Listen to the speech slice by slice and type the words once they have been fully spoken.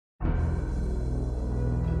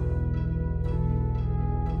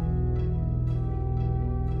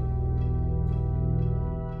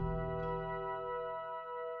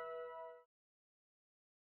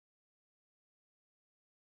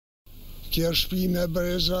Tjerë shtëpi me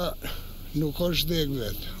breza nuk është dek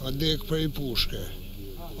vetë, a dek prej pushke.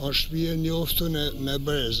 A shtëpi e njoftun me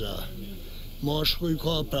breza. Mashkuj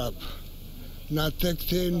ka prap. Na tek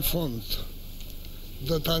te në fund.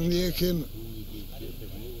 Do ta ndjekim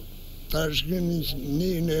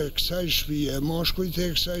tashgënjë në kësaj shtëpie, mashkuj te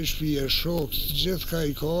kësaj shtëpie, shokët, gjithë ka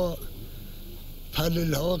i ka,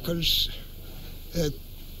 Halil Hakëls, e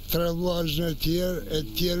tre vllazën e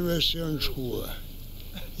tjerëve që janë shkuar.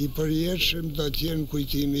 I përjetshëm do t'jenë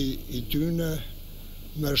kujtimi i tyne,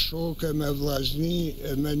 me shokë, me vllazni,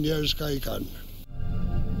 e me njerëz ka i kanë.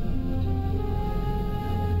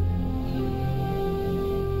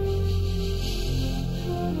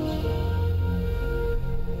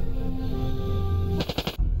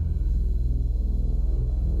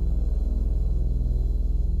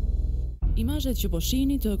 Imazhet që po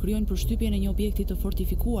shihni të krijojnë përshtypjen e një objekti të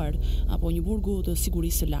fortifikuar apo një burgu të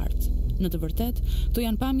sigurisë së lartë. Në të vërtetë, këto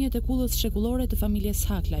janë pamjet e kullës shekullore të familjes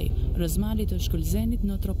Haklaj, rrezmalit të Shkëlzenit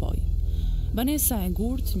në Tropoj. Banesa e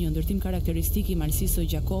ngurtë, një ndërtim karakteristik i malësisë së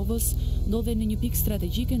Gjakovës, ndodhet në një pikë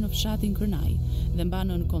strategjike në fshatin Kërnaj dhe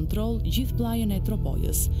mban në kontroll gjithë pllajën e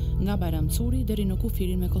Tropojës, nga Bajramcuri deri në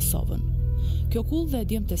kufirin me Kosovën. Kjo kullë dhe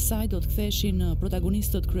djemte saj do të ktheheshin në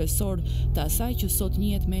protagonistët kryesor të asaj që sot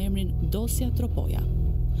njihet me emrin Dosja Tropoja.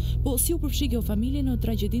 Po si u përfshi kjo familje në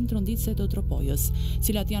tragjedinë tronditëse të Tropojës,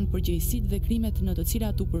 cilat janë përgjegjësitë dhe krimet në të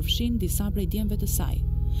cilat u përfshin disa prej djemve të saj?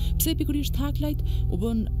 Pse pikërisht Haklajt u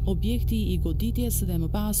bën objekti i goditjes dhe më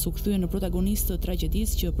pas u kthyen në protagonistë të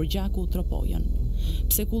tragjedisë që përgjaku Tropojën?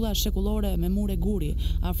 Pse kulla shekullore me mure guri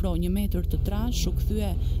afro 1 metër të trash u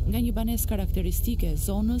kthye nga një banesë karakteristike e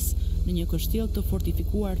zonës në një kështjell të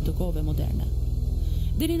fortifikuar të kohëve moderne?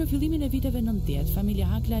 Deri në fillimin e viteve 90, familja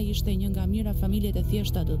Haklaj ishte një nga mira familjet e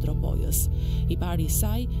thjeshta të Tropojës. I pari i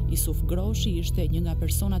saj, Isuf Groshi, ishte një nga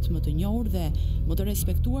personat më të njohur dhe më të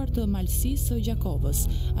respektuar të malësisë së Gjakovës,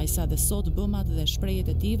 ajsa dhe sot bëmat dhe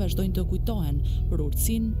shprehjet e tij vazhdojnë të kujtohen për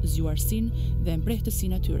urtësinë, zgjuarsinë dhe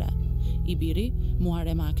mprehtësinë e tyre. I biri,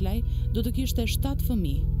 Muharrem Haklaj, do të kishte 7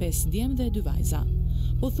 fëmijë, 5 djem dhe 2 vajza.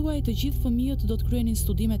 Pothuaj të gjithë fëmijët do të kryenin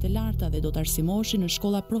studimet e larta dhe do të arsimoheshin në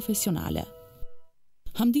shkolla profesionale.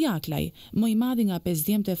 Hamdi Haklaj, më i madhi nga 5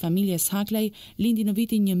 djemtë e familjes Haklaj, lindi në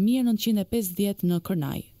vitin 1950 në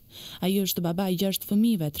Kërnaj. Ai është baba i 6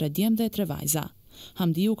 fëmijëve, 3 djem dhe 3 vajza.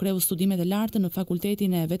 Hamdiu kreu studimet e larta në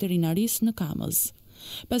Fakultetin e Veterinarisë në Kamës.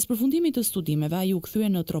 Pas përfundimit të studimeve, ai u kthye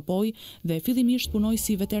në Tropoj dhe fillimisht punoi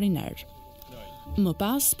si veterinar. Më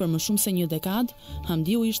pas, për më shumë se një dekadë,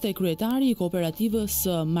 Hamdiu ishte kryetari i kooperativës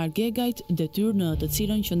Margegajt, detyrë në të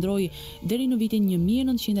cilën qëndroi deri në vitin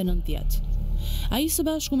 1990. Ai së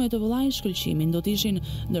bashku me të vëllain Shkëlqimin do të ishin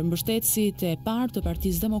ndërmbështetësit e parë të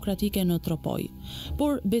Partisë Demokratike në Tropoj.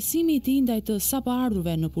 Por besimi i tij ndaj të sapo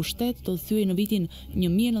ardhurve në pushtet do të thyej në vitin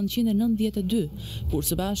 1992, kur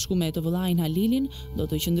së bashku me të vëllain Halilin do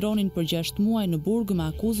të qëndronin për 6 muaj në burg me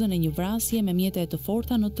akuzën e një vrasje me mjete të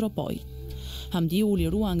forta në Tropoj. Hamdiu u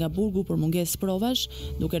lirua nga burgu për mungesë provash,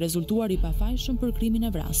 duke rezultuar i pafajshëm për krimin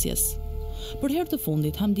e vrasjes. Për herë të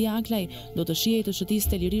fundit, Hamdi Haklaj do të shihej të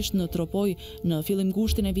shëtiste lirisht në Tropoj në fillim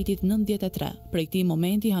gushtin e vitit 93. Prej këtij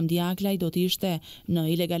momenti, Hamdi Haklaj do të ishte në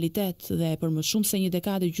ilegalitet dhe për më shumë se një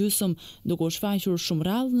dekadë gjysmë duke u shfaqur shumë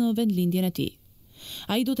rrallë në vendlindjen e tij.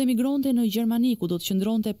 Ai do të emigronte në Gjermani, ku do të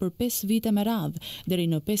qëndronte për 5 vite me radhë, deri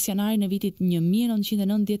në 5 janarin e vitit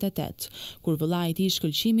 1998, kur vëllai i tij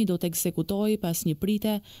Shkëlqimi do të ekzekutohej pas një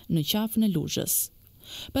prite në qafën e Luzhës.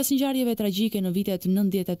 Pas ngjarjeve tragjike në vitet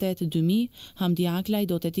 98-2000, Hamdi Haklaj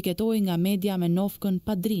do të etiketohej nga media me nofkën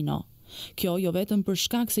Padrino. Kjo jo vetëm për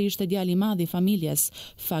shkak se ishte djali i madh i familjes,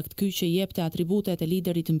 fakt ky që i jepte atributet e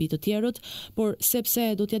liderit mbi të tjerët, por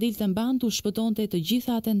sepse do t'ia dilte mban tu shpëtonte të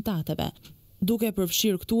gjitha atentateve, duke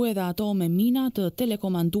përfshirë këtu edhe ato me mina të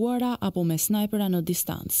telekomanduara apo me snajpera në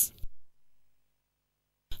distancë.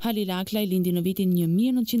 Halil Haklaj lindi në vitin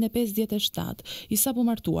 1957, i sapo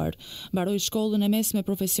martuar, mbaroi shkollën e mesme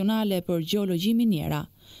profesionale për gjeologji miniera.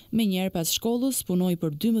 Menjëherë pas shkollës punoi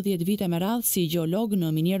për 12 vite me radhë si gjeolog në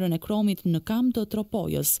minierën e kromit në Kam të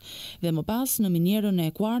Tropojës dhe më pas në minierën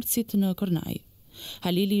e kuarcit në Kërnaj.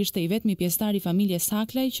 Halili ishte i vetmi pjesëtar i familjes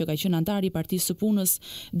Haklaj që ka qenë antar i Partisë së Punës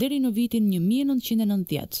deri në vitin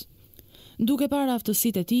 1990. Duke parë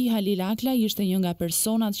aftësitë e tij, Halil Haklaj ishte një nga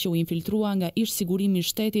personat që u infiltrua nga ish sigurimi i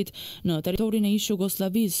shtetit në territorin e ish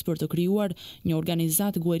Jugosllavisë për të krijuar një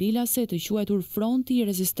organizatë guerilase të quajtur Fronti i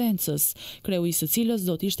Rezistencës, kreu i së cilës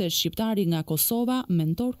do të ishte shqiptari nga Kosova,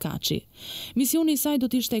 Mentor Kaçi. Misioni i saj do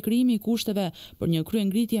të ishte krijimi i kushteve për një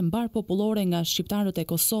kryengritje mbar popullore nga shqiptarët e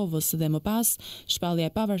Kosovës dhe më pas shpallja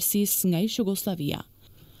e pavarësisë nga ish Jugosllavia.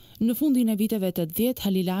 Në fundin e viteve të 80,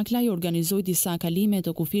 Halil Aklaj organizoi disa kalime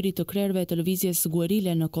të kufirit të krerëve të lëvizjes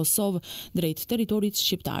guerile në Kosovë drejt territorit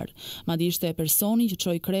shqiptar. Madje ishte personi që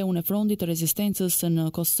çoi kreun e frontit të rezistencës në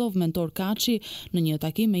Kosovë Mentor Kaçi në një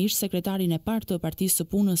takim me ish sekretarin e parë të Partisë së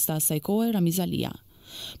Punës të asaj kohe, Ramizalia.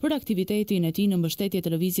 Për aktivitetin e tij në mbështetje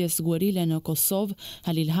të lëvizjes guerile në Kosovë,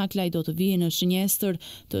 Halil Aklaj do të vijë në shënjestër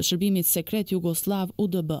të shërbimit sekret jugosllav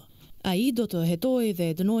UDB. Ai do të hetohej dhe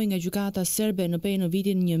dënohej nga gjykata serbe në pejë në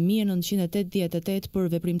vitin 1988 për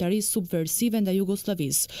veprimtari subversive ndaj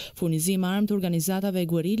Jugosllavisë, furnizim armë të organizatave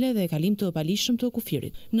guerile dhe kalim të palishëm të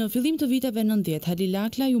kufirit. Në fillim të viteve 90, Halil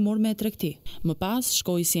Aklaj u mor me tregti. Më pas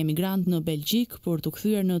shkoi si emigrant në Belgjik për të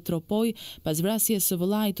kthyer në Tropoj pas vrasjes së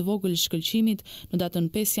vëllait të vogël shkëlqimit në datën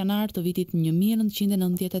 5 janar të vitit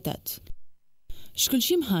 1998.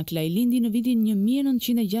 Shkëlqim Aklaj lindi në vitin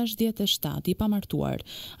 1967, i pamartuar.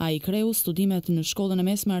 Ai kreu studimet në shkollën e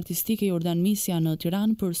mesme artistike Jordan Misja në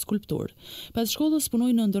Tiranë për skulptur. Pas shkollës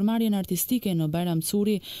punoi në ndërmarrjen artistike në Bajram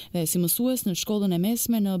Curi dhe si mësues në shkollën e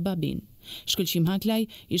mesme në Babin. Shkëlqim Aklaj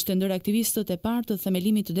ishte ndër aktivistët e parë të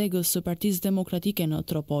themelimit të degës së Partisë Demokratike në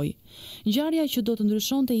Tropoj. Ngjarja që do të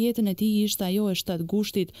ndryshonte jetën e tij ishte ajo e 7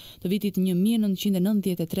 gushtit të vitit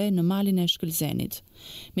 1993 në malin e Shkëlzenit.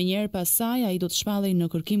 Menjëherë pas saj ai do të shpallej në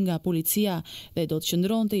kërkim nga policia dhe do të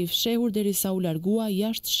qëndronte i fshehur derisa u largua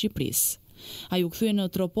jashtë Shqipërisë. Ai u kthye në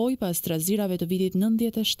Tropoj pas trazirave të vitit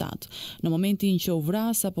 97, në momentin që u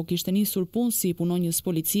vras apo kishte nisur punë si punonjës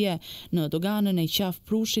policie në doganën e qaf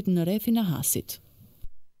prushit në rrethin e Hasit.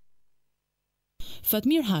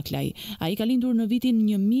 Fatmir Aklaj, ai ka lindur në vitin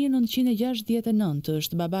 1969,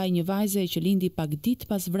 është babai një vajze që lindi pak ditë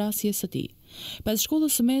pas vrasjes së tij. Pas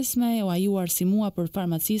shkollës së mesme, ai u arsimua për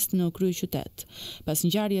farmacist në kryeqytet. Pas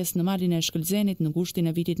ngjarjes në malin e Shkëlzenit në gushtin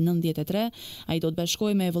e vitit 93, ai do të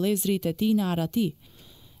bashkohej me vellezerit e tij në Arati.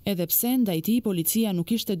 Edhe pse ndaj tij policia nuk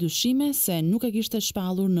kishte dyshime se nuk e kishte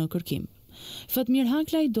shpallur në kërkim. Fatmir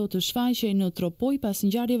Aklaj do të shfaqej në Tropoj pas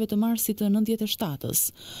ngjarjeve të marsit të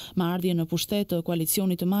 97-s. Me ardhje në pushtet të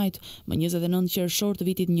koalicionit të majt më 29 qershor të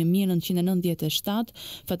vitit 1997,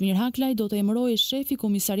 Fatmir Aklaj do të emërohej shefi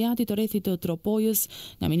komisariatit të rrethit të Tropojës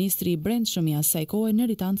nga ministri i brendshëm i asaj kohe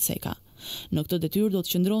Neritan Ceka. Në këtë detyrë do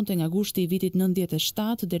të qëndronte nga gushti i vitit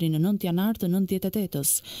 97 deri në 9 janar të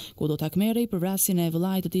 98-s, ku do ta kmerrej për vrasjen e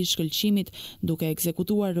vëllait të tij shkëlqimit, duke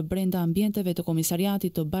ekzekutuar brenda ambienteve të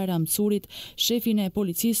komisariatit të Bajram Curit shefin e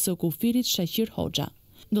policisë së kufirit Shaqir Hoxha.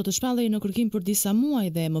 Do të shpallej në kërkim për disa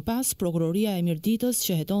muaj dhe më pas prokuroria e Mirditës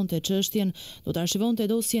që hetonte çështjen do të arshivonte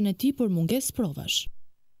dosjen e tij për mungesë provash.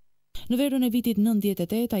 Në verën e vitit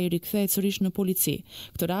 98 ai rikthehet sërish në polici,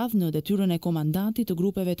 këtë radhë në detyrën e komandantit të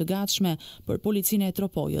grupeve të gatshme për policinë e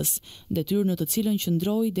Tropojës, detyrë në të cilën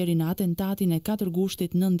qëndroi deri në atentatin e 4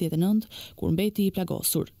 gushtit 99, kur mbeti i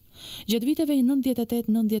plagosur. Gjatë viteve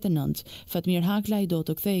 98-99, Fatmir Aklaj do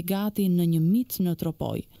të kthehej gati në një mit në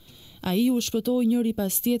Tropoj. Ai u shpëtoi njëri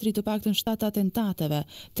pas tjetrit të paktën 7 atentateve,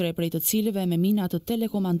 3 prej të cilëve me mina të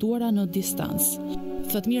telekomanduara në distancë.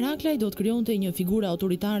 Fatmir Aklaj do të krijonte një figurë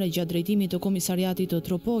autoritare gjatë drejtimit të komisariatit të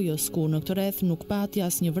Tropojës, ku në këtë rreth nuk pati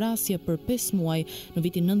asnjë vrasje për 5 muaj në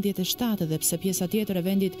vitin 97, dhe pse pjesa tjetër e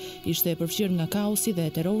vendit ishte përfshirë nga kaosi dhe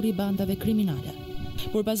terrori i bandave kriminale.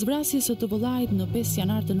 Por pas vrasjes së të vëllait në 5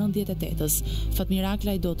 janar të 98-s, Fatmir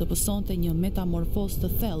Aklaj do të pësonte një metamorfozë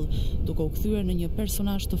të thellë, duke u kthyer në një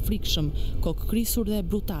personazh të frikshëm, kokkrisur dhe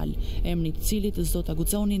brutal, emri i cilit s'do ta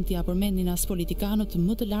guxonin t'ia përmendin as politikanët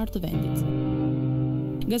më të lartë të vendit.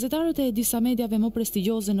 Gazetarët e disa mediave më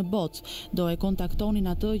prestigjioze në botë do e kontaktonin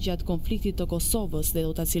atë gjatë konfliktit të Kosovës dhe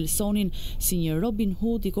do ta cilësonin si një Robin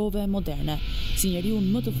Hood i kohëve moderne, si njeriu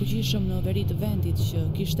më të fuqishëm në veri të vendit që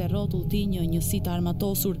kishte rrotull ti një njësi të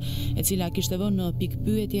armatosur, e cila kishte vënë në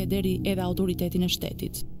pikpyetje deri edhe autoritetin e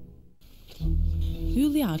shtetit.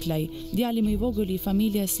 Ylli Aklaj, djali më i vogël i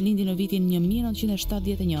familjes, lindi në vitin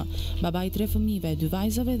 1971, babai 3 fëmijëve, 2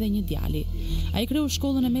 vajzave dhe 1 djali. Ai kreu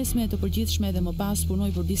shkollën e mesme të përgjithshme dhe më pas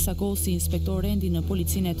punoi për disa kohë si inspektor rendi në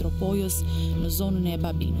policinë e Tropojës në zonën e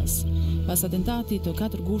Babinës. Pas atentatit të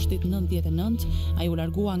 4 gushtit 99, ai u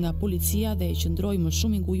largua nga policia dhe qëndroi më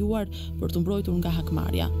shumë i ngujuar për të mbrojtur nga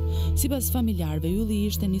hakmarrja. Sipas familjarëve, Ylli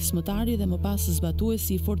ishte nismëtari dhe më pas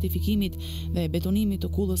zbatuesi i fortifikimit dhe betonimit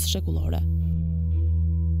të kullës shekullore.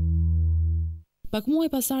 Pak muaj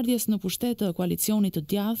pas ardhjes në pushtet të koalicionit të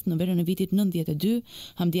djathtë në verën e vitit 92,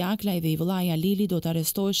 Hamdi Aklaj dhe i vëllai Alili do të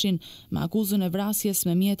arrestoheshin me akuzën e vrasjes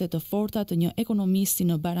me mjete të forta të një ekonomisti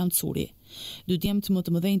në Bajram Curi. 2 djemtë më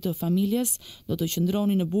të mëdhenj të familjes do të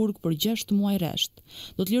qëndronin në burg për 6 muaj rresht.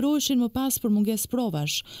 Do të liroheshin më pas për mungesë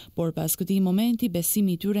provash, por pas këtij momenti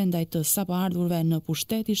besimi i tyre ndaj të sapo ardhurve në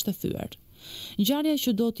pushtet ishte thyer. Ngjarja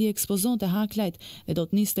që do t'i ekspozonte haklajt dhe do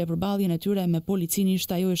të niste përballjen e tyre me policinë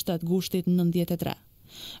ishte ajo e 7 gushtit 93.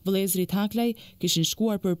 Vëllezërit haklaj kishin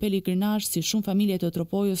shkuar për peligrinazh si shumë familje të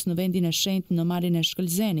Tropojës në vendin e shenjtë në malin e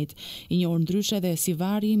Shkëlzenit, i njohur ndryshe dhe si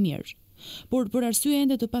Vari i Mirë. Por për arsye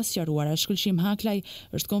ende të pasqaruara, Shkëlqim Haklaj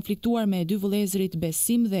është konfliktuar me 2 vëllezërit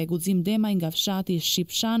Besim dhe Guxim Demaj nga fshati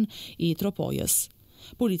Shqipshan i Tropojës.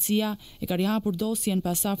 Policia e ka rihapur dosjen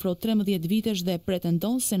pas afro 13 vitesh dhe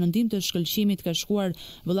pretendon se në ndihmë të shkëlqimit ka shkuar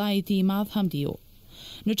vëllai i tij i madh Hamdiu.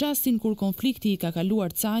 Në çastin kur konflikti ka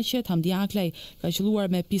kaluar caqet, Hamdi Haklaj ka qelluar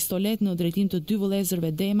me pistolet në drejtim të 2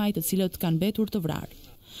 vëllezërve Demaj, të cilët kanë mbetur të vrarë.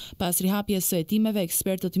 Pas rihapjes së hetimeve,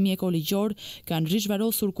 ekspertët mjeko-ligjor kanë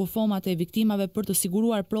zhvarosur kufomat e viktimave për të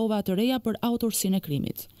siguruar prova të reja për autorsinë e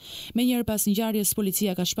krimit. Menjëherë pas ngjarjes,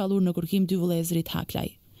 policia ka shpallur në kërkim 2 vëllezërit Haklaj.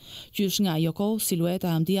 Qysh nga ajo kohë,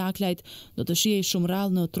 silueta Hamdi Haklajt do të shihej shumë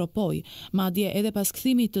rrallë në Tropoj, madje edhe pas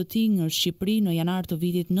kthimit të tij në Shqipëri në janar të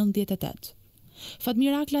vitit 98.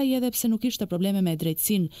 Fatmir Haklaj, edhe pse nuk ishte probleme me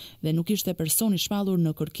drejtësinë dhe nuk ishte person i shpallur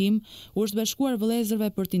në kërkim, u është bashkuar vëllezërve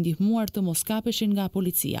për t'i ndihmuar të mos kapeshin nga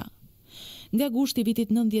policia. Nga gushti i vitit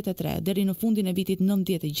 93 deri në fundin e vitit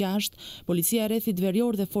 96, policia e rrethit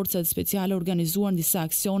verior dhe forcat speciale organizuan disa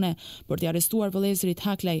aksione për t'i arrestuar vëllezërit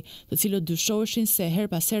Haklaj, të cilët dyshoheshin se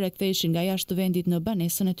her pas here ktheheshin nga jashtë të vendit në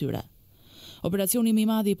banesën e tyre. Operacioni më i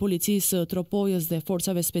madh i policisë së Tropojës dhe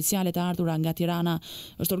forcave speciale të ardhura nga Tirana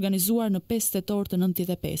është organizuar në 5 tetor të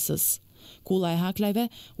 95-s. Kulla e Haklajve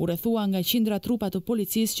u rrethua nga qindra trupa të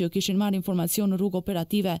policisë që kishin marrë informacion në rrugë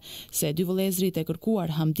operative se 2 vëllezërit e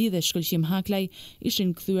kërkuar Hamdi dhe Shkëlqim Haklaj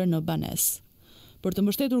ishin kthyer në banesë. Për të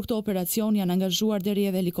mbështetur këtë operacion janë angazhuar deri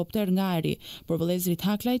edhe helikopter nga ajri, por vëllezërit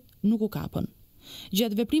Haklajt nuk u kapën.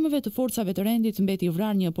 Gjatë veprimeve të forcave të rendit mbeti i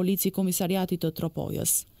vrarë një polici i komisariatit të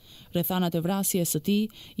Tropojës. Rrethanat e vrasjes së tij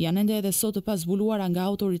janë ende edhe sot të pazbuluara nga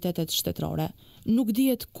autoritetet shtetërore. Nuk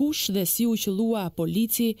dihet kush dhe si u qellua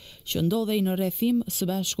polici që ndodhej në rrethim së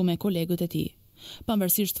bashku me kolegët e tij.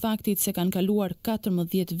 Pavarësisht faktit se kanë kaluar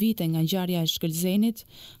 14 vite nga ngjarja e Shkëlzenit,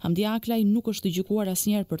 Hamdi Haklaj nuk është gjykuar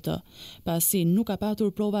asnjëherë për të, pasi nuk ka patur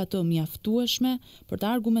prova të mjaftueshme për të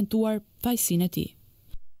argumentuar fajësinë e tij.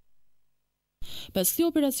 Pas këtij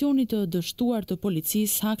operacioni të dështuar të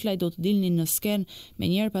policisë, Haklaj do të dilnin në skenë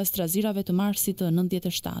menjëherë pas trazirave të marsit të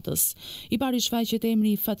 97-s. I pari shfaqet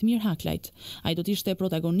emri Fatmir Haklajt. Ai do të ishte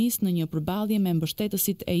protagonist në një përballje me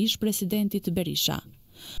mbështetësit e ish-presidentit Berisha.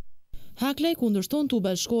 Haklaj kundërshton të u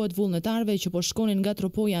bashkohet vullnetarëve që po shkonin nga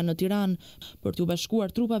Tropoja në Tiranë për t'u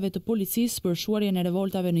bashkuar trupave të policisë për shuarjen e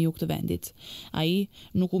revoltave në jug të vendit. Ai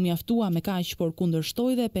nuk u mjaftua me kaq, por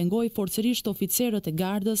kundërshtoi dhe pengoi forcërisht oficerët e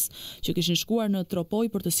gardës që kishin shkuar në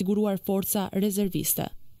Tropoj për të siguruar forca rezerviste.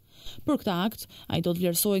 Për këtë akt, ai do të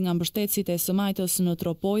vlerësohej nga mbështetësit e së-majtës në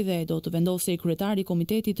Tropoj dhe do të vendosej kryetari i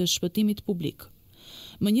Komitetit të Shpëtimit Publik.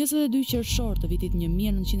 Më 22 qershor të vitit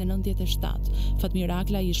 1997, Fatmir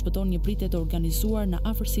Haklaj i shpëton një pritje të organizuar në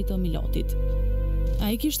afërsitë të Milotit.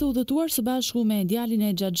 Ai kishte udhëtuar së bashku me djalin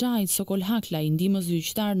e Xhaxhait Sokol Haklaj, ndihmës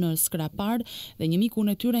gjyqtar në Skrapar dhe një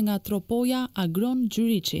mikun e tyre nga Tropoja, Agron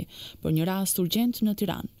Gjyriçi, për një rast urgjent në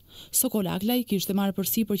Tiranë. Sokol Haklaj kishte marrë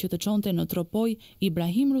përsipër që të çonte në Tropoj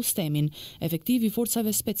Ibrahim Rustemin, efektiv i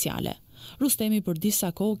forcave speciale. Rustemi për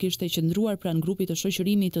disa kohë kishte qëndruar pranë grupit të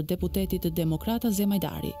shoqërimit të deputetit të demokrat Azem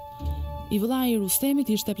Hajdari. I vëllai i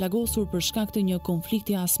Rustemit ishte plagosur për shkak të një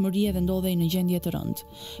konflikti asmërie dhe ndodhej në gjendje të rëndë.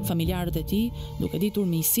 Familjarët e tij, duke ditur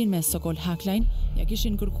miqësinë me Sokol Haklajn, ja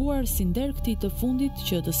kishin kërkuar si nder këtij të fundit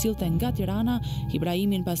që të sillte nga Tirana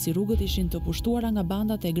Ibrahimin pasi rrugët ishin të pushtuara nga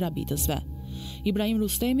bandat e grabitësve. Ibrahim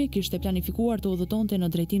Rustemi kishte planifikuar të udhëtonte në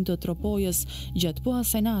drejtim të Tropojës gjatë po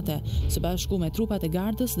asaj nate, së bashku me trupat e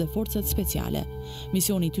gardës dhe forcat speciale.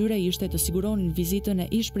 Misioni i tyre ishte të siguronin vizitën e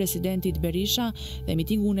ish-presidentit Berisha dhe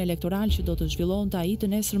mitingun elektoral që do të zhvillonte ai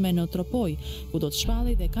të nesërme në Tropoj, ku do të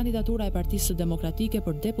shpallej dhe kandidatura e Partisë Demokratike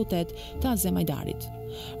për deputet të Azem Hajdarit.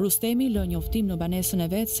 Rustemi lë njoftim në banesën e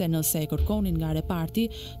vet se nëse e kërkonin nga reparti,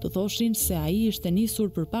 të thoshin se ai ishte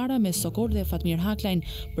nisur përpara me Sokol dhe Fatmir Haklajn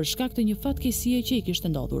për shkak të një fatkeqësie që i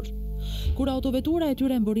kishte ndodhur. Kur autovetura e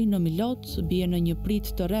tyre mborin në Milot, bie në një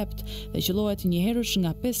prit të rrept dhe qellohet njëherësh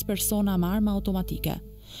nga 5 persona me arma automatike.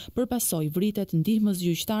 Përpasoj vritet ndihmës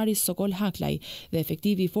gjyqtari Sokol Haklaj dhe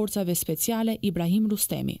efektivi i forcave speciale Ibrahim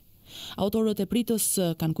Rustemi. Autorët e pritës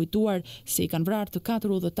kanë kujtuar se i kanë vrarë të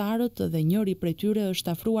 4 udhëtarët dhe njëri prej tyre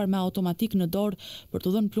është afruar me automatik në dorë për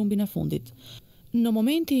të dhënë plumbin e fundit. Në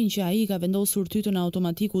momentin që ai ka vendosur tytën e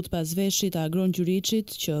automatikut pas veshit të Agron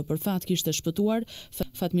Gjyriçit, që për fat kishte shpëtuar,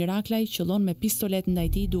 Fatmir Haklaj qëllon me pistolet ndaj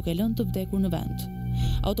tij duke lënë të vdekur në vend.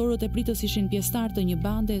 Autorët e pritës ishin pjesëtar të një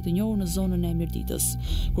bande të njohur në zonën e Mirditës.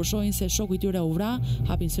 Kur shohin se shoku i tyre u vra,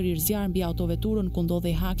 hapin sërish zjarr mbi autoveturën ku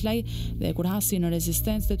ndodhej haklaj dhe kur hasin në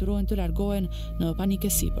rezistencë detyrohen të largohen në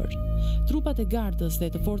panikë sipër. Trupat e gardës dhe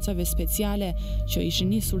të forcave speciale që ishin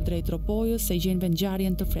nisur drejt Tropojës e gjenë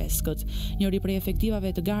vendngjarjen të freskët. Njëri prej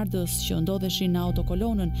efektivave të gardës që ndodheshin në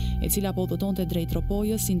autokolonën e cila po udhëtonte drejt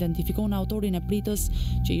Tropojës identifikon autorin e pritës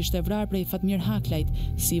që ishte vrarë prej Fatmir Haklajt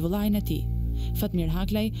si vëllain e tij. Fatmir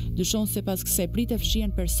Haklaj dyshon se pas kësaj prite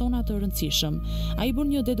fshihen persona të rëndësishëm. Ai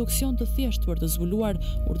bën një deduksion të thjeshtë për të zbuluar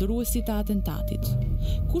urdhëruesit të atentatit.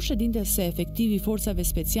 Kush e dinte se efektivi forcave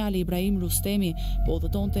speciale Ibrahim Rustemi po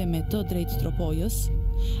udhëtonte me të drejt Tropojës?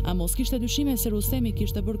 A mos kishte dyshime se Rustemi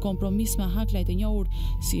kishte bërë kompromis me Haklajt e njohur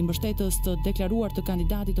si mbështetës të deklaruar të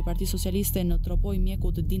kandidatit të Partisë Socialiste në Tropojë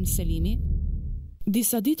mjekut Din Selimi?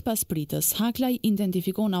 Disa ditë pas pritës, Haklaj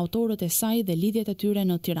identifikon autorët e saj dhe lidhjet e tyre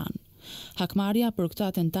në Tiranë. Hakmarrja për këtë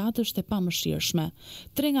atentat është e pamëshirshme.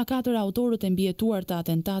 3 nga 4 autorët e mbijetuar të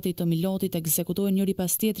atentatit të Milotit ekzekutohen njëri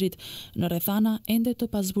pas tjetrit në rrethana ende të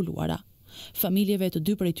pazbuluara. Familjeve të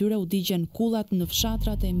 2 prej tyre u digjen kullat në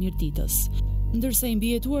fshatrat e Mirditës. Ndërsa i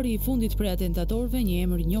mbijetuari i fundit prej atentatorëve, një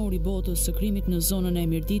emër i njohur i botës së krimit në zonën e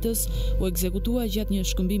Mirditës, u ekzekutua gjatë një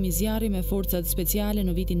shkëmbimi zjarri me forcat speciale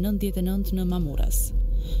në vitin 99 në Mamuras.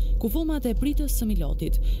 Kufumat e pritës së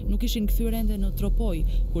Milotit nuk ishin kthyer ende në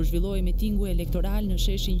Tropojë, kur zhvilloi mitingu elektoral në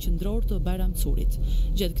sheshin qendror të Bayramcurit.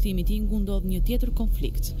 Gjatë këtij mitingu ndodh një tjetër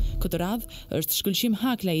konflikt. Këtë radhë është shkëlqim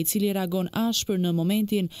Haklaj, i cili reagon ashpër në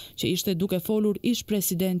momentin që ishte duke folur ish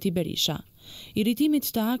presidenti Berisha.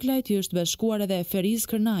 Irritimit të Haklajt i është bashkuar edhe Feriz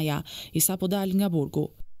Kërnaja, i sapo dal nga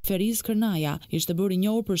burgu. Feriz Kërnaja ishte bërë i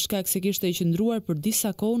njohur për shkak se kishte qëndruar për disa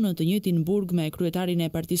kohë në të njëjtin burg me kryetarin e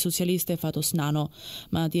Partisë Socialiste Fatos Nano.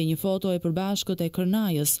 Madje një foto e përbashkët e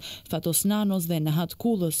Kërnajës, Fatos Nanos dhe Nehat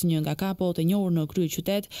Kullës, një nga kapot e njohur në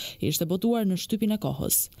kryeqytet, ishte botuar në shtypin e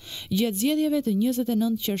kohës. Gjatë zgjedhjeve të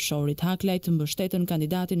 29 qershorit, Haklajt mbështetën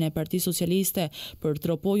kandidatin e Partisë Socialiste për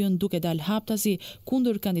Tropojën duke dalë haptasi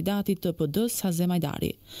kundër kandidatit të PD-s Azem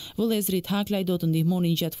Hajdari. Vëllezrit Haklaj do të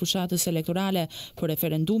ndihmonin gjatë fushatës elektorale për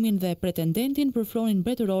referendum dhe pretendentin për fronin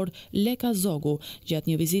mbretëror Leka Zogu gjatë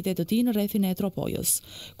një vizite të tij në rrethin e Tropojës.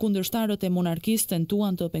 Kundërshtarët e monarkisë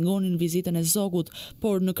tentuan të pengonin vizitën e Zogut,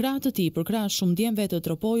 por në krah të tij, për krah shumë djemve të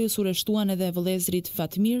Tropojës, u rreshtuan edhe vëllezrit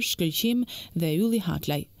Fatmir, Shkëlqim dhe Ylli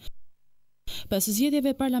Haklaj. Pas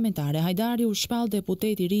zgjedhjeve parlamentare, Hajdari u shpall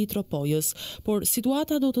deputet i ri i Tropojës, por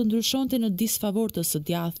situata do të ndryshonte në disfavor të së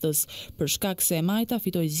djathtës, për shkak se e Majta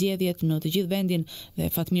fitoi zgjedhjet në të gjithë vendin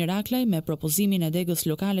dhe Fatmir Haklaj, me propozimin e degës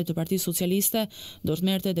lokale të Partisë Socialiste, do të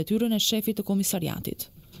merrte detyrën e shefit të komisariatit.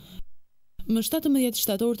 Më 17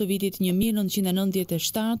 shtator të vitit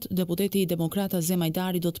 1997, deputeti i demokrat Azem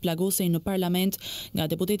Hajdari do të plagosej në parlament nga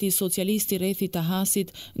deputeti socialist i rrethit të Hasit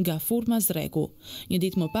Gafur Mazreku. Një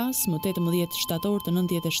ditë më pas, më 18 shtator të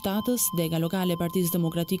 97-s, dega lokale e Partisë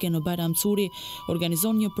Demokratike në Bayramcuri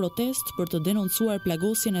organizon një protest për të denoncuar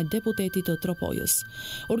plagosjen e deputetit të Tropojës.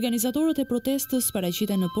 Organizatorët e protestës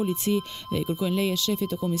paraqiten në polici dhe i kërkojnë leje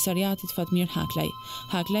shefit të komisariatit Fatmir Haklaj.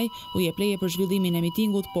 Haklaj u jep leje për zhvillimin e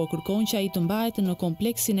mitingut, por kërkon që ai të mbahet në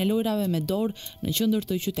kompleksin e lojrave me dorë në qendër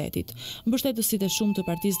të qytetit. Mbështetësit e shumë të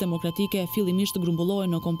Partisë Demokratike fillimisht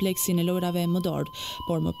grumbullohen në kompleksin e lojrave me dorë,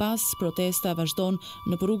 por më pas protesta vazhdon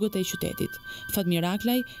në rrugët e qytetit. Fatmir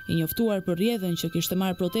Haklaj, i njoftuar për rrjedhën që kishte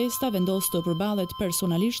marrë protesta, vendos të përballet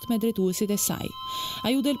personalisht me drejtuesit e saj.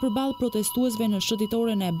 Ai u del përballë protestuesve në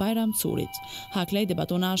shëtitoren e Bayramcurit. Haklaj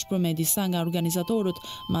debaton ashpër me disa nga organizatorët,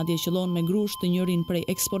 madje qellon me grusht të njërin prej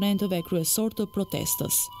eksponentëve kryesor të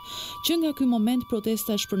protestës. Që nga ky moment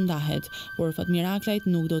protesta shpërndahet, por Fatmir Haklajt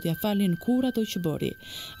nuk do t'ia falin kur ato që bëri.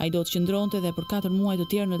 Ai do të qëndronte edhe për 4 muaj të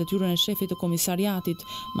tjerë në detyrën e shefit të komisariatit,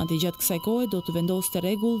 madje gjatë kësaj kohe do të vendoste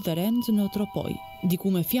rregull dhe rend në Tropojë,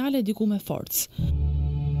 diku me fjalë, diku me forcë.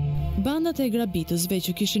 Bandat e grabitësve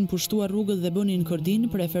që kishin pushtuar rrugët dhe bënin kërdin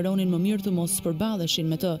preferonin më mirë të mos përballeshin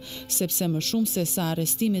me të, sepse më shumë se sa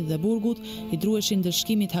arrestimit dhe burgut i druheshin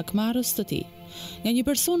dëshkimit hakmarrës të tij. Nga një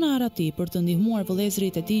persona arati për të ndihmuar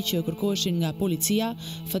vëllezërit e tij që kërkoheshin nga policia,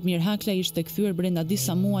 Fatmir Haklaj ishte kthyer brenda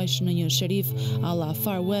disa muajsh në një sherif alla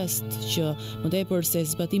Far West, që më tepër se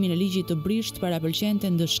zbatimin e ligjit të brisht parapëlqente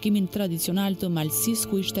ndëshkimin tradicional të malësisë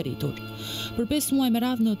ku ishte rritur. Për 5 muaj me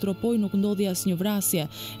radhë në Tropojë nuk ndodhi asnjë vrasje,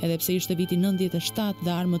 edhe pse ishte viti 97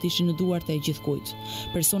 dhe armët ishin në duart e gjithkujt.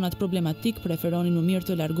 Personat problematik preferonin më mirë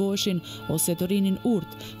të largoheshin ose të rinin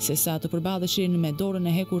urt, sesa të përballeshin me dorën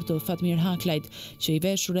e hekur të Fatmir Haklajt, Haklajt, që i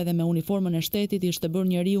veshur edhe me uniformën e shtetit ishte bërë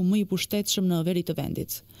njeriu më i pushtetshëm në veri të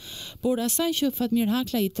vendit. Por asaj që Fatmir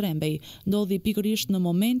Haklaj i trembej, ndodhi pikërisht në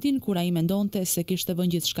momentin kur ai mendonte se kishte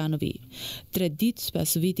vënë gjithçka në vijë. 3 ditë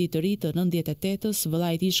pas vitit të ri të 98-s,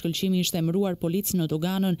 vëllai i tij shkëlqimi ishte emëruar polic në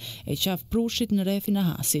doganën e qafprushit në rrethìn e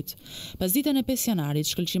Hasit. Pas ditën e 5 janarit,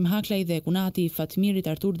 shkëlqim Haklaj dhe kunati i Fatmirit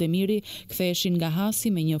Artur Demiri ktheheshin nga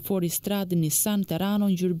Hasi me një Ford Nissan Terrano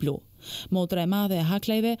ngjyrë blu. Motra e madhe e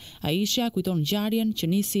Haklajve, Aisha, kujton ngjarjen që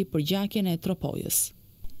nisi përgjakjen e Tropojës.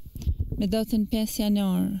 Me datën 5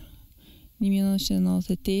 janar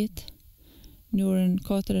 1998, në orën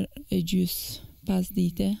 4:30 pas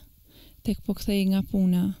dite, tek po kthej nga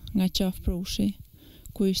puna nga qafprushi,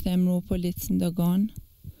 ku ishte emëruar polic në dogan,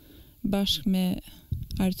 bashkë me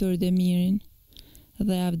Artur Demirin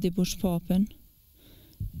dhe Avdi Bushpapën,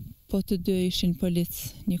 po të dy ishin polic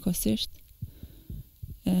njëkohësisht.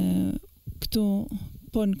 Këtu,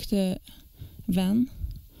 po në këtë vend,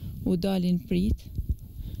 u dalin prit,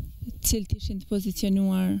 cilët ishin të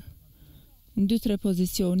pozicionuar në 2-3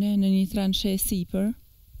 pozicione, në një transhe sipër,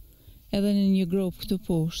 edhe në një grop këtu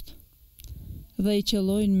poshtë, dhe i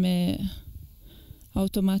qellojnë me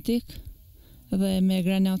automatik dhe me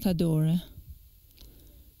granata dore.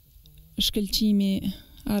 Shkëlqimi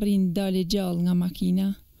arrin dali gjallë nga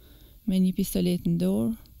makina me një pistolet në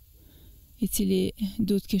dorë, i cili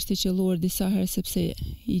duhet kishte qelluar disa herë sepse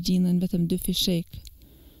i gjindën vetëm 2 fishek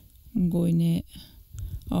në gojën e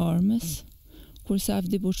armës, kurse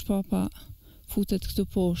Avdi Bushpapa futet këtu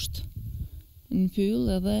poshtë në pyll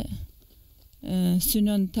edhe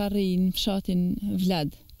synon të arrijë në fshatin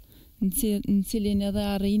Vlad, në cilin edhe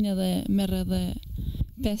arrijnë edhe merr edhe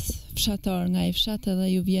 5 fshatar nga i fshat edhe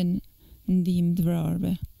ju vjen ndihmë të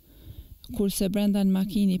vrarëve. Kurse brenda në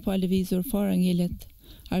makini pa lëvizur fare ngelet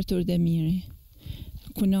Artur Demiri,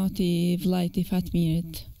 kunati vllait i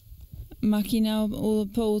Fatmirit. Makina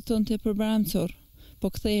po udhtonte për Bramcor, po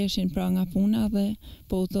ktheheshin pra nga puna dhe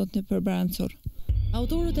po udhtonte për Bramcor.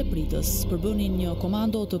 Autorët e pritës përbënin një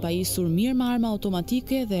komando të pajisur mirë me arma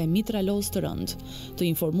automatike dhe mitraloz të rënd. Të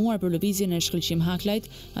informuar për lëvizjen e shkëlqim Haklajt,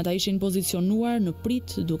 ata ishin pozicionuar në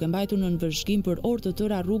prit duke mbajtur në vëzhgim për orë të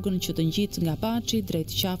tëra rrugën që të ngjit nga Paçi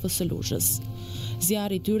drejt qafës së Luzhës.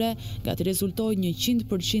 Zjarri i tyre gati rezultoi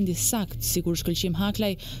 100% i sakt, sikur shkëlqim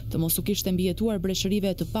Haklaj të mos u kishte mbijetuar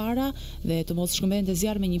breshërive të para dhe të mos shkëmbente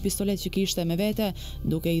zjarr me një pistolet që kishte me vete,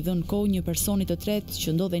 duke i dhënë kohë një personi të tretë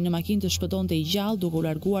që ndodhej në makinë të shpëtonte i gjallë duke u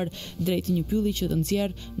larguar drejt një pylli që të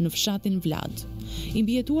nxjerr në fshatin Vlad. I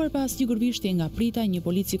mbijetuar pas një gërvishtje nga prita, një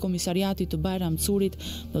polici komisariatit të Bajramcurit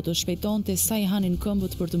do të shpejtonte sa i hanin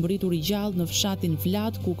këmbët për të mbërritur i gjallë në fshatin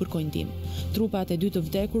Vlad ku kërkojnë ndihmë. Trupat e 2 të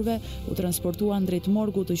vdekurve u transportuan drejt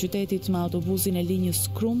morgut të qytetit me autobusin e linjës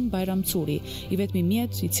Krum Bajramcuri, i vetmi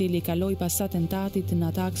mjet i cili kaloi pas atentatit në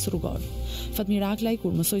ataks rrugor. Fatmir Haklaj,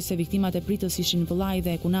 kur mësoi se viktimat e pritës ishin vëllai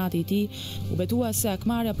dhe kunati i tij, u betua se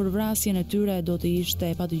akmarrja për vrasjen e tyre do të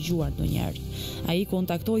ishte e padëgjuar ndonjëherë. Ai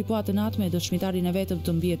kontaktoi po atë natë me dëshmitarin e vetëm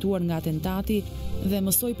të mbijetuar nga atentati dhe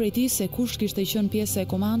mësoi prej tij se kush kishte qenë pjesë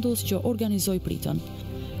e komandos që organizoi pritën.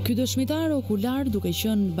 Ky dëshmitar okular, duke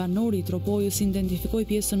qenë banori i Tropojës, identifikoi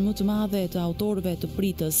pjesën më të madhe të autorëve të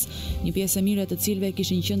pritës, një pjesë e mire të cilëve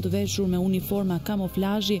kishin qenë të veshur me uniforma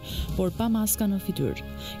kamuflazhi, por pa maska në fytyrë.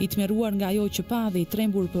 I tmerruar nga ajo që pa dhe i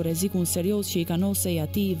trembur për rrezikun serioz që i kanosej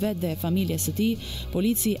atij vetë dhe familjes së tij,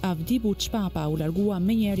 polici Avdi Bushpapa u largua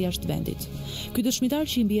menjëherë jashtë vendit. Ky dëshmitar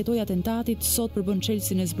që i mbijetoi atentatit sot përbën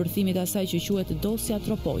çelësin e zbërthimit asaj që quhet Dosja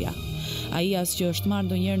Tropoja. Ai as që është marrë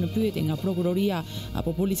ndonjëherë në pyetje nga prokuroria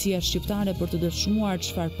apo policia shqiptare për të dëshmuar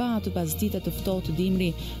çfarë pa atë pasdite të ftohtë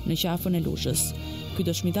dimri në qafën e Luzhës. Ky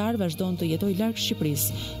dëshmitar vazhdon të jetojë larg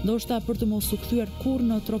Shqipërisë, ndoshta për të mos u kthyer kurrë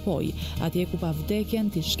në Tropojë, atje ku pa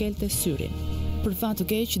vdekjen t'i shkelte syrin. Për fat të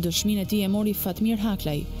keq, dëshminë e tij e mori Fatmir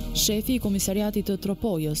Haklaj, shefi i komisariatit të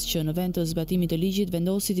Tropojës, që në vend të zbatimit të ligjit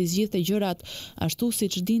vendosi të zgjidhte gjërat ashtu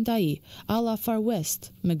siç dinte ai, alla Far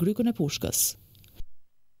West, me grykën e pushkës.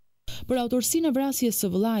 Për autorsinë e vrasjes së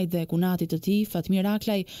vëllait dhe kunatit të tij, Fatmir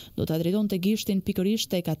Haklaj do ta drejtonte gishtin pikërisht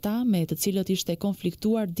tek ata me të cilët ishte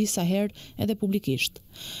konfliktuar disa herë edhe publikisht.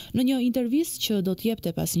 Në një intervistë që do të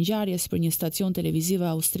jepte pas ngjarjes për një stacion televiziv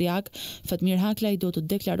austriak, Fatmir Haklaj do të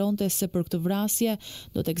deklaronte se për këtë vrasje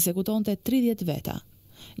do të ekzekutonte 30 veta.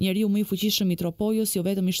 Njeriu më i fuqishëm i Tropojës jo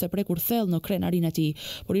vetëm ishte prekur thellë në krenarinë e tij,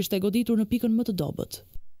 por ishte goditur në pikën më të dobët.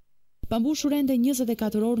 Pambushur ende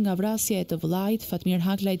 24 orë nga vrasja e të vëllait, Fatmir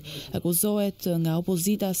Haklajt akuzohet nga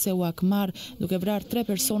opozita se u akmar duke vrarë 3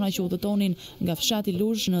 persona që udhëtonin nga fshati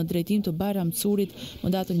Luzh në drejtim të Bajramcurit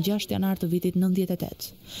më datën 6 janar të vitit 98.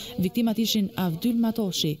 Viktimat ishin Avdyl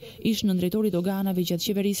Matoshi, ish nëndrejtori i doganave gjatë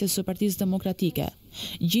qeverisjes së Partisë Demokratike,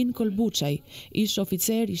 Gjin Kolbuçaj, ish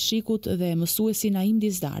oficer i Shikut dhe mësuesi Naim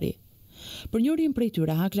Dizdari. Për njërin prej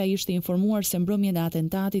tyre, Haklaj ishte informuar se mbrëmjen e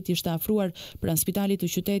atentatit ishte afruar pranë spitalit të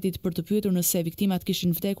qytetit për të pyetur nëse viktimat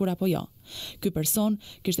kishin vdekur apo jo. Ky person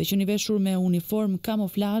kishte qenë i veshur me uniform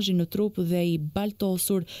kamuflazhi në trup dhe i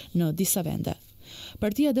baltosur në disa vende.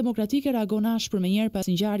 Partia Demokratike reagon ashpër menjëherë pas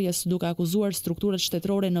ngjarjes duke akuzuar strukturat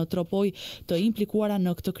shtetërore në Tropoj të implikuara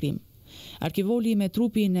në këtë krim. Arkivoli me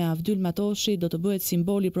trupin e Avdyl Matoshi do të bëhet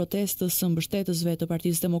simbol i protestës së mbështetësve të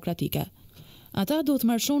Partisë Demokratike. Ata do të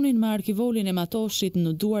marshonin me arkivolin e Matoshit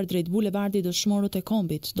në duar drejt bulevardit dëshmorët e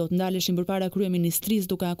Kombit, do të ndaleshin përpara kryeministrisë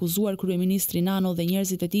duke akuzuar kryeministrin Nano dhe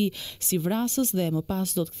njerëzit e tij si vrasës dhe më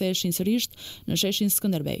pas do të ktheheshin sërish në sheshin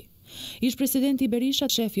Skënderbej. Ish presidenti Berisha,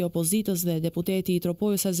 shefi i opozitës dhe deputeti i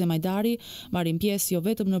Tropojës Azem Hajdarin marrin pjesë jo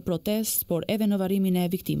vetëm në protest, por edhe në varrimin e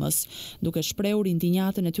viktimës, duke shprehur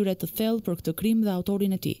indinjatën e tyre të thellë për këtë krim dhe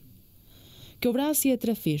autorin e tij. Kjo vrasje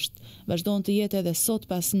trefisht vazhdon të jetë edhe sot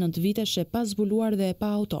pas 9 vitesh e pa zbuluar dhe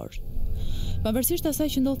pa autor. Pavarësisht asaj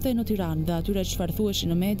që ndodhte në Tiranë dhe atyre çfarë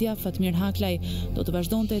thuheshin në media, Fatmir Haklaj do të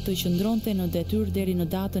vazhdonte të qëndronte në detyrë deri në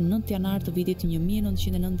datën 9 janar të vitit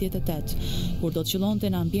 1998, kur do të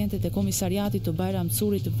qëllonte në ambientet e komisariatit të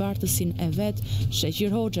Bajramcurit vartësin e vet,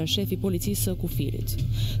 Sheqir Hoxha, shefi policisë së kufirit.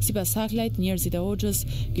 Sipas Haklajt, njerëzit e Hoxhës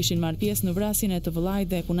kishin marrë pjesë në vrasjen e të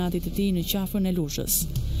vëllait dhe kunatit të tij në qafën e Luzhës.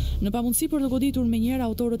 Në pamundësi për të goditur menjëherë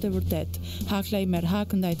autorët e vërtet, Haklaj merr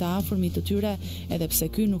hak ndaj të afërmit të tyre, edhe pse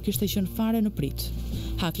ky nuk kishte qenë fare në prit.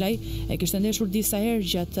 Haklaj e kishte ndeshur disa herë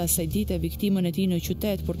gjatë asaj dite viktimën e tij në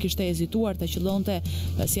qytet, por kishte hezituar ta qëllonte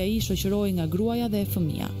pasi ai shoqërohej nga gruaja dhe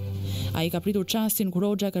fëmia. Ai ka pritur çastin kur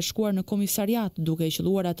Hoxha ka shkuar në komisariat duke i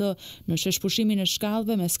qelluar atë në sheshpushimin e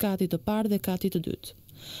shkallëve mes katit të parë dhe katit të dytë.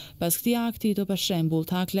 Pas këtij akti të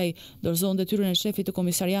pashembullt, Haklaj dorëzon detyrën e shefit të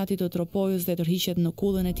komisariatit të Tropojës dhe tërhiqet në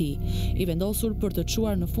kullën e tij, i vendosur për të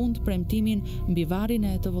çuar në fund premtimin mbi varrin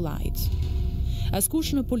e të vëllait.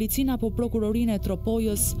 Askush në policinë apo prokurorinë e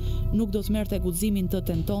Tropojës nuk do të merrte guximin të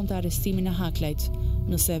tentonte arrestimin e Haklajt.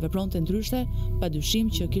 Nëse vepronte ndryshe,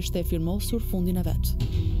 padyshim që kishte firmosur fundin e vet.